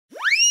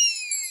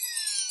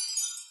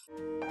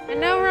And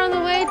now we're on the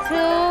way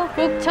to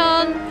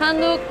Bukcheon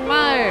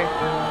한옥마을.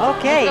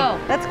 Okay,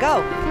 let's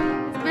go.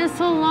 It's been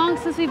so long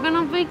since we've been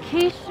on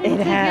vacation It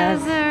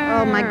has. together.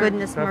 Oh my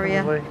goodness,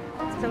 Maria.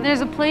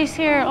 There's a place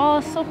here. Oh,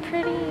 it's so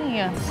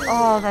pretty.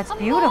 Oh, that's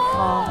beautiful.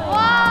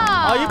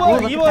 Wow.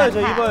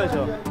 입어야죠.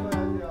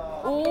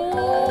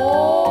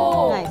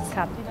 Nice.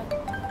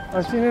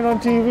 I've seen it on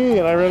TV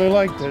and I really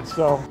liked it,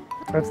 so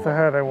that's the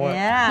hat I want.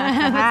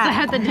 Yeah. That's the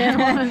hat that did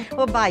one.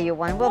 We'll buy you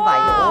one. We'll buy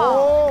you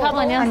one.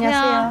 가방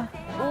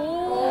안녕하세요.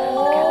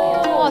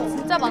 와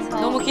진짜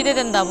많다. 너무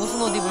기대된다. 무슨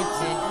옷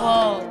입을지.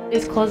 Well,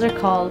 these clothes are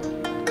called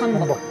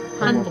한복.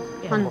 한복.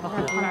 So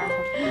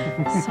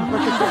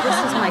look at this. This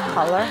is my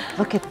color.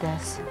 Look at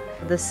this.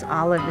 This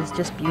olive is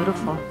just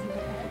beautiful.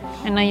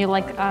 And now you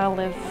like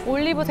olive.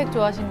 올리브색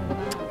좋아하시는구나.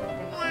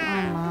 Oh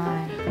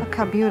my. Look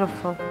how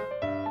beautiful.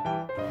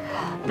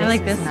 I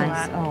like this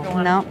nice. one.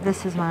 Oh, no,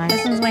 this is mine.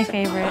 This one's my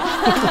favorite.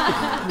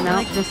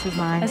 No, this is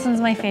mine. This one's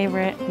my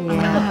favorite.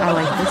 Yeah, I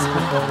like this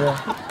one.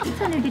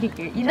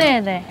 추천해드릴게요.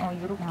 네.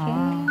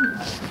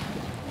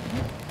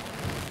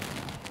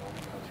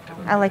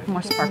 I like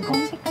more sparkle.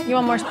 You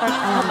want more sparkle?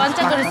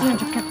 반짝거렸으면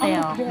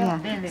좋겠대요. Yeah,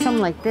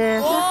 something like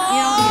this.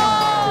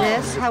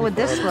 This, how would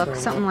this look?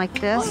 Something like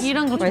this.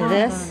 이런 거 Or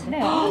this.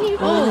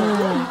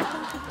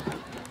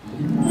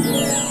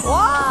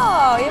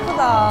 와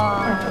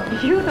예쁘다.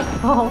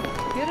 Beautiful.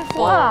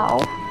 Wow.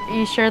 Are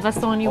you sure that's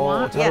the one you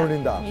want? 잘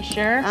어울린다. You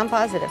sure? I'm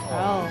positive.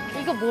 Oh.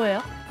 이거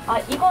뭐예요?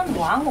 이건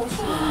왕옷이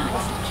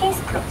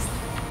케이스 크로스.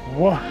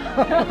 What?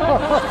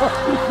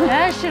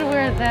 I should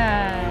wear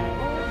that.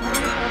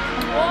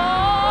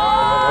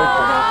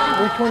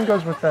 Which one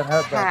goes with that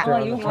hat back there?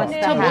 on the front?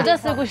 저 모자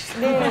쓰고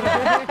싶어요.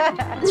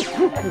 That's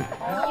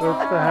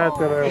the hat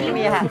that I Give want.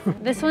 me a hat.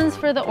 This one's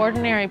for the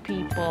ordinary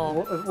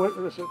people. What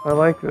is it? I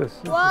like this.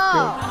 This is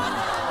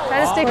Try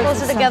to stay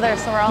closer together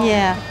so we're all...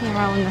 Yeah, you're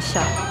all in the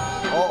shot.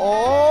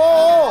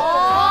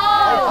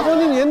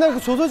 부모님 옛날 그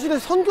조선시대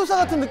선교사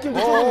같은 느낌도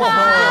좀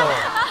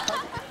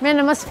Man,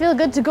 it must feel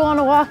good to go on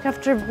a walk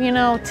after,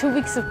 2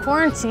 weeks of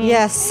quarantine.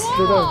 Yes.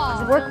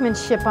 The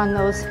workmanship on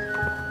those.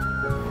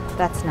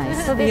 That's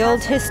nice. The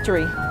old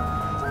history.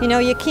 You know,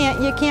 you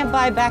can't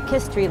buy back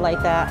history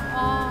like that.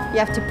 You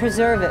have to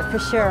preserve it for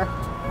sure.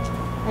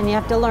 And you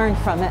have to learn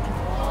from it.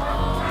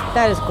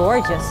 That is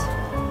gorgeous.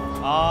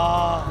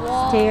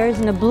 Stairs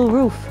and a blue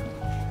roof.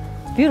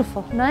 It's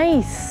beautiful.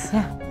 Nice.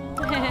 Yeah.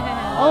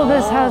 Oh,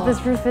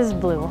 this roof is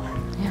blue.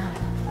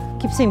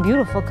 Keep saying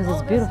beautiful because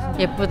it's beautiful.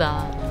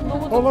 예쁘다.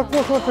 Oh, look,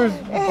 there's...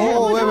 왜?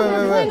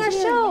 Our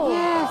show.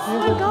 Oh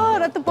my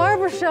God, at the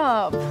barber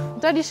shop.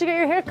 Dad, you should get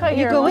your hair cut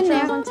here. go in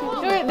there.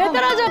 여기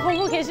내딸하자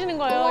보고 계시는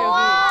거예요, 여기.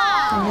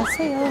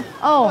 안녕하세요.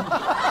 Oh.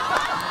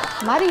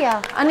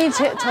 마리아. 아니,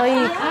 저희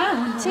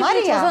TV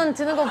마리아. 조선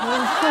드는 거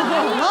보는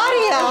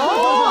마리아.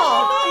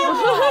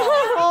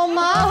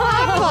 엄마,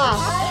 아빠.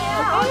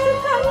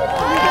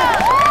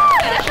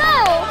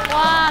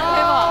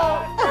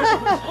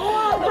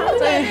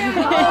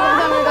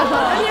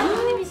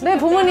 네,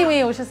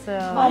 부모님이 오셨어요.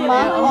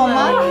 엄마.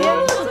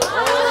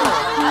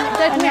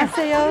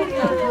 안녕하세요.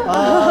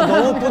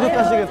 너무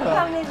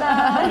뿌듯하시겠다.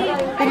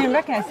 They didn't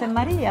recognize. I said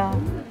Maria.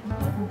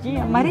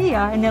 Yeah,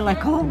 Maria. And they're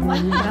like, oh,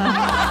 Maria.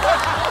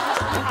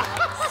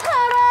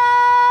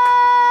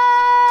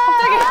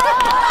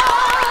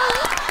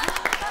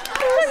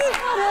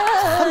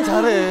 참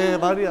잘해,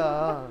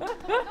 마리아.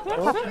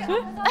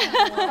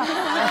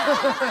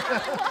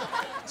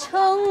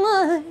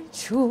 정말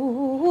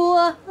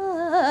좋아하네.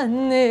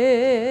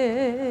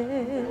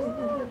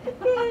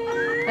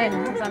 네,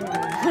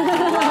 감사합니다.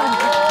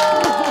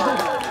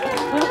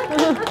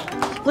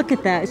 Look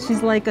at that.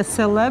 She's like a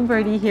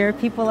celebrity here.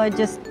 People are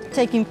just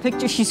taking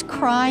pictures. She's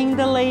crying,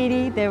 the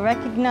lady. They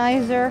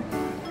recognize her.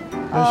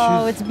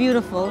 Oh, it's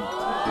beautiful.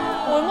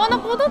 얼마나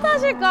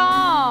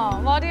뿌듯하실까,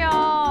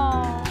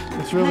 마리아.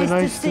 It's really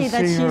nice to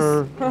see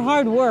her her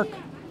hard work.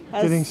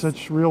 getting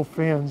such real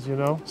fans, you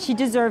know? She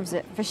deserves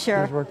it, for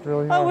sure. She's worked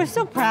really Oh, hard. we're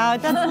so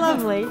proud. That's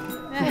lovely.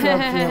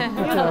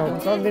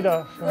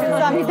 감사합니다.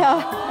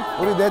 감사합니다.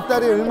 우리 내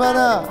딸이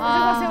얼마나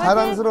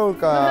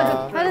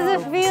자랑스러울까. How does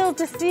it feel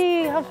to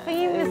see how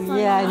famous I am?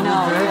 Yeah, I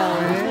know.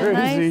 Really.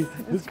 Crazy.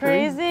 It's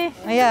crazy.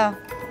 Yeah.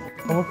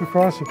 I'll look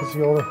across, you can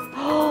see all the...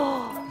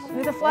 Look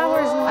at the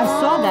flowers. I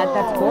saw that.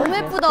 That's gorgeous.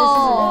 예쁘다.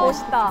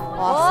 멋있다.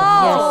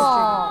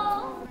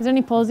 Awesome. Is there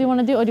any pose you want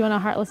to do, or do you want a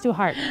heart? Let's do a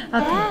heart.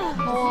 Okay.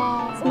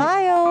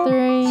 Smile.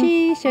 3.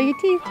 Cheese. Show your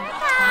teeth.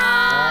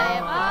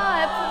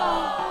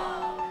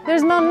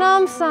 There's Mount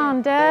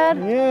Namsan, Dad.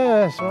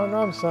 Yes,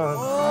 Namsan.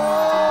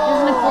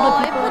 Isn't it cool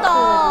that people 예쁘다.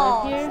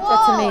 live here?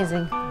 That's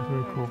amazing.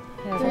 Very cool.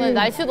 오늘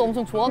날씨도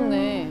엄청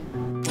좋았네.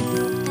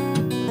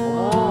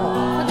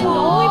 사진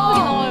너무 예쁘게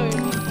나와요,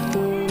 여기.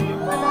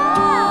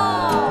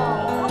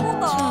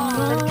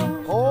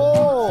 오.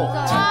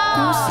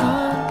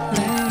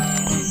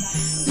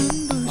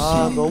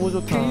 아, 너무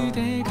좋다.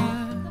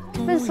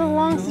 It's been so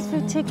long since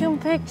we've taken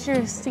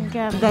pictures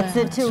together. That's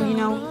it too, you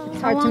know.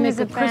 It's hard How to long make has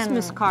a it been?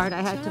 Christmas card.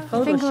 I had to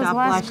I think it was Photoshop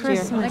last last year.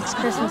 Christmas. Next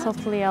Christmas,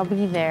 hopefully, I'll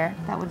be there.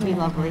 That would be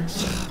lovely.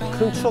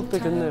 큰 추억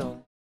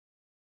되겠네요.